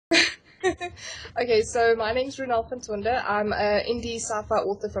Okay, so my name's Ronel Van Tonder. I'm an indie sci-fi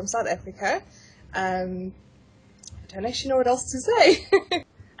author from South Africa. I don't actually know what else to say.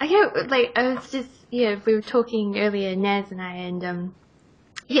 I was just, we were talking earlier, Naz and I, and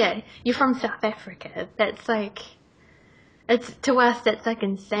you're from South Africa. That's like, to us, that's like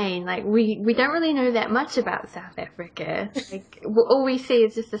insane. Like, we don't really know that much about South Africa. Like, all we see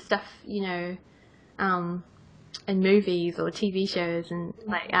is just the stuff, in movies or TV shows and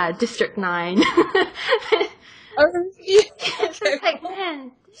like District 9. Oh, yeah. It's just like,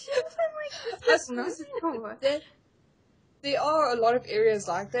 man, this should have been like District 9 or... There are a lot of areas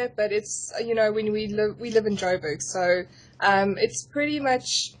like that, but it's, when we live in Joburg, so it's pretty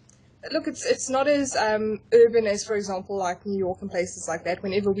much, look, it's not as urban as, for example, like New York and places like that.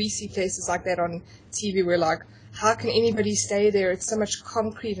 Whenever we see places like that on TV, we're like, how can anybody stay there? It's so much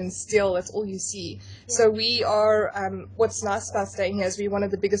concrete and steel, that's all you see. Yeah. So we are, what's nice about staying here is we're one of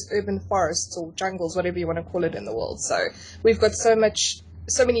the biggest urban forests or jungles, whatever you want to call it, in the world. So we've got so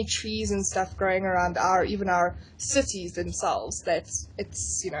many trees and stuff growing around even our cities themselves that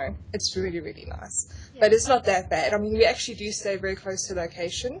it's really, really nice. Yeah. But it's not that bad. I mean, we actually do stay very close to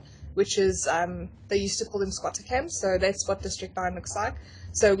location, which is, they used to call them squatter camps, so that's what District 9 looks like.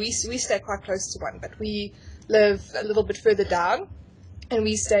 So we stay quite close to one, but we live a little bit further down, and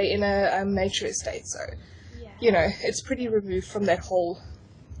we stay in a nature estate, so, it's pretty removed from that whole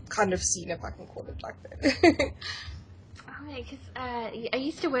kind of scene, if I can call it like that. Because I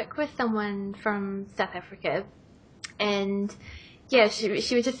used to work with someone from South Africa, and she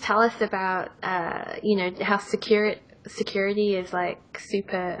would just tell us about how security is like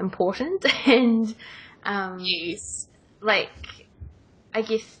super important, and yes, like I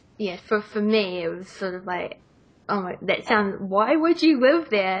guess for me it was sort of like, oh, why would you live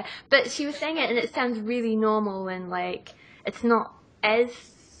there? But she was saying it, and it sounds really normal, and like it's not as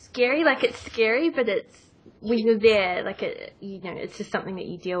scary. Like it's scary, but it's, when you're there, like it's just something that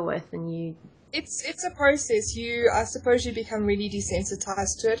you deal with, and you. It's a process. I suppose you become really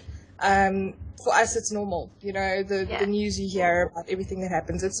desensitized to it. For us, it's normal. The news you hear about everything that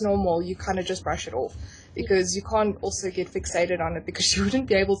happens, it's normal. You kind of just brush it off because you can't also get fixated on it because you wouldn't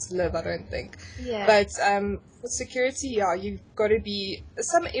be able to live, I don't think. Yeah. But for security, you've got to be.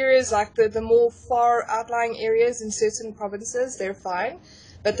 Some areas, like the more far outlying areas in certain provinces, they're fine.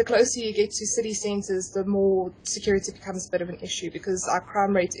 But the closer you get to city centres, the more security becomes a bit of an issue because our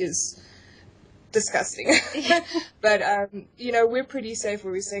crime rate is disgusting. But, we're pretty safe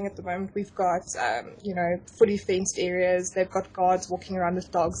where we're staying at the moment. We've got, fully fenced areas. They've got guards walking around with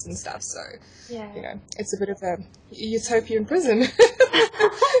dogs and stuff. So, it's a bit of a utopian prison.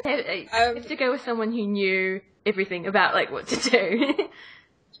 You have to go with someone who knew everything about, like, what to do.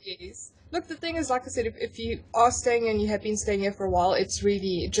 Yes. Look, the thing is, like I said, if you are staying and you have been staying here for a while, it's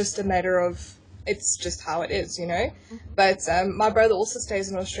really just a matter of, it's just how it is, Mm-hmm. But my brother also stays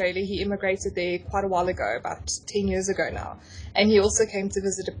in Australia. He immigrated there quite a while ago, about 10 years ago now. And he also came to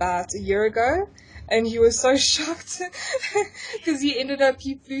visit about a year ago. And he was so shocked because he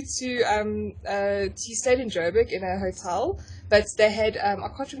flew to, he stayed in Joburg in a hotel, but they had, I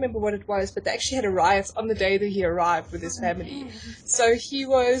can't remember what it was, but they actually had a riot on the day that he arrived with his family. So he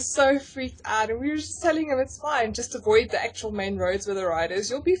was so freaked out, and we were just telling him it's fine, just avoid the actual main roads where the riot is,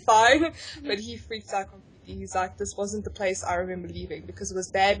 you'll be fine. But he freaked out completely. He's like, this wasn't the place I remember leaving, because it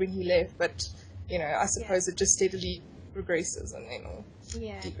was bad when he left, but, I suppose it just steadily progresses and then all.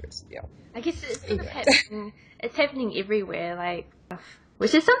 Yeah. Yeah. I guess it's sort of happening. It's happening everywhere, like,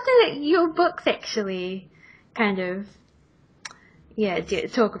 which is something that your books actually kind of,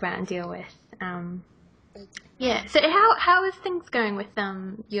 talk about and deal with. So how is things going with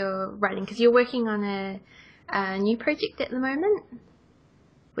your writing? Because you're working on a new project at the moment.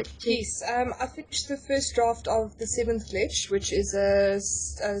 Yes, I finished the first draft of The Seventh Lich, which is a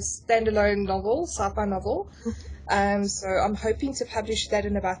standalone novel, sci-fi novel. So I'm hoping to publish that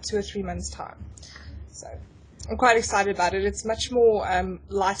in about 2 or 3 months' time. So I'm quite excited about it. It's much more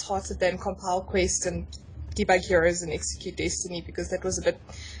light-hearted than Compile Quest and Debug Heroes and Execute Destiny, because that was a bit,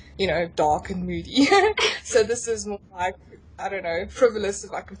 dark and moody. So this is more like, I don't know, frivolous,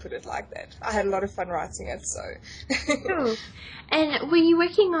 if I can put it like that. I had a lot of fun writing it, so. Cool. And were you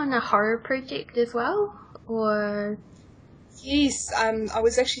working on a horror project as well, or? Yes, I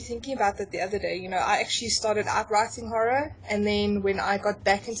was actually thinking about that the other day. I actually started out writing horror, and then when I got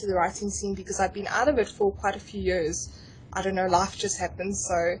back into the writing scene, because I'd been out of it for quite a few years, I don't know, life just happened,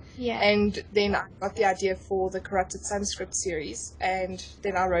 so. Yeah. And then I got the idea for the Corrupted Sun script series, and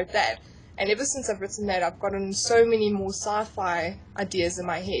then I wrote that. And ever since I've written that, I've gotten so many more sci-fi ideas in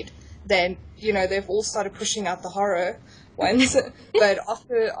my head. Then, they've all started pushing out the horror. ones. But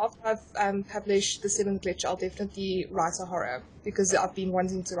after I've published the 7th lecture, I'll definitely write a horror, because I've been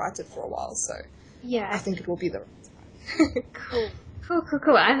wanting to write it for a while. So Yeah. I think it will be the right time. Cool.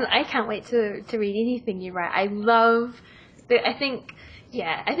 I can't wait to read anything you write. I love I think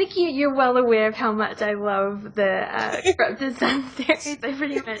you're well aware of how much I love the Corrupted Sun series. I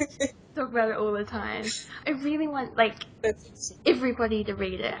pretty much talk about it all the time. I really want everybody to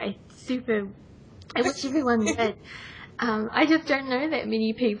read it. I wish everyone would. I just don't know that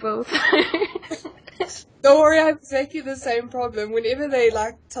many people. Don't worry, I have exactly the same problem. Whenever they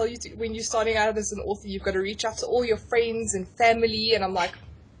tell you when you're starting out as an author, you've got to reach out to all your friends and family, and I'm like,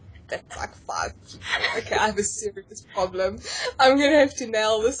 that's 5 people. Okay, I have a serious problem. I'm gonna have to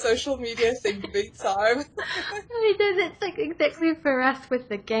nail the social media thing big time. That's exactly for us with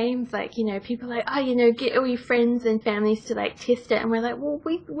the games. People are like, get all your friends and families to test it, and we're like, well,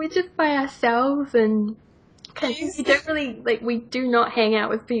 we're just by ourselves, and we don't really we do not hang out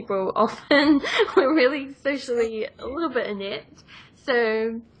with people often. We're really socially a little bit inept,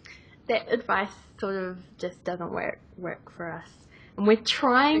 so that advice sort of just doesn't work for us. And we're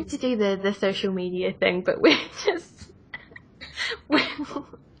trying to do the social media thing, but we're just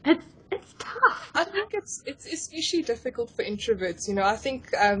it's tough. I think it's especially difficult for introverts. I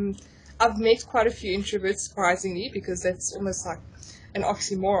think I've met quite a few introverts, surprisingly, because that's almost like an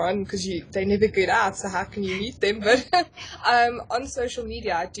oxymoron, because they never get out, so how can you meet them? But on social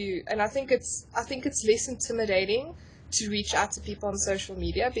media, I do, and I think it's less intimidating to reach out to people on social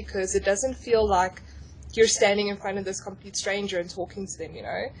media, because it doesn't feel like you're standing in front of this complete stranger and talking to them,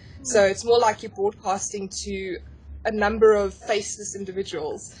 So it's more like you're broadcasting to a number of faceless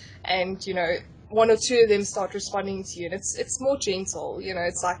individuals, and one or two of them start responding to you, and it's more gentle.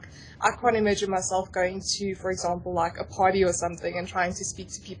 It's like, I can't imagine myself going to, for example, a party or something and trying to speak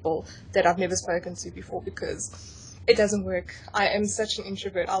to people that I've never spoken to before, because it doesn't work. I am such an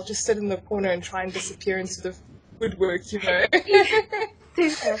introvert. I'll just sit in the corner and try and disappear into the woodwork,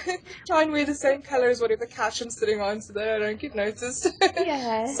 Try and wear the same color as whatever couch I'm sitting on so that I don't get noticed.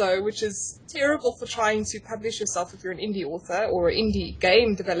 Yeah. So, which is terrible for trying to publish yourself if you're an indie author or an indie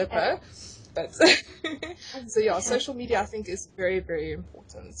game developer. But so yeah, social media I think is very, very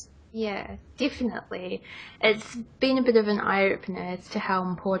important. Yeah, definitely. It's been a bit of an eye-opener as to how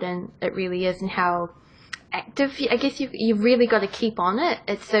important it really is and how active. I guess you've really got to keep on it.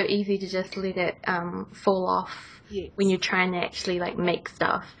 It's so easy to just let it fall off when you're trying to actually make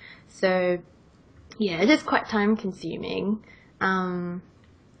stuff. So yeah, it is quite time consuming.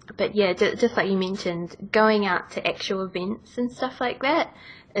 But yeah, just like you mentioned, going out to actual events and stuff like that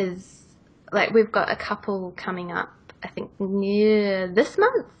is we've got a couple coming up, I think near this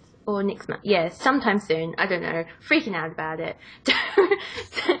month or next month. Yeah, sometime soon. I don't know. Freaking out about it.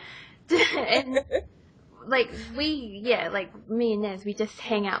 And me and Naz, we just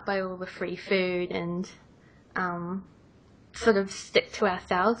hang out by all the free food and sort of stick to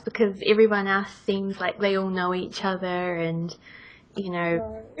ourselves, because everyone else seems like they all know each other, and you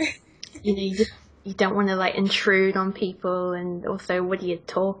don't want to intrude on people, and also what do you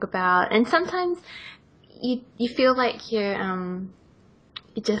talk about? And sometimes you feel like you're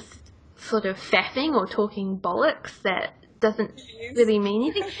just sort of faffing or talking bollocks that doesn't really mean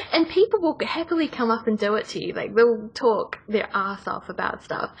anything, and people will happily come up and do it to you. They'll talk their ass off about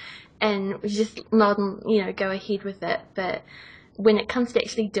stuff, and just nod and go ahead with it. But when it comes to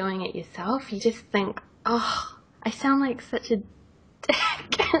actually doing it yourself, you just think, oh, I sound like such a dick.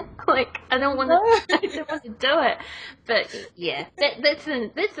 I don't want to do it. But yeah,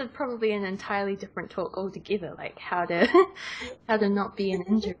 that's probably an entirely different talk altogether. How to not be an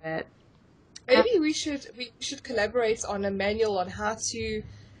introvert. Maybe we should collaborate on a manual on how to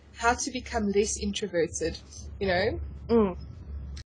become less introverted.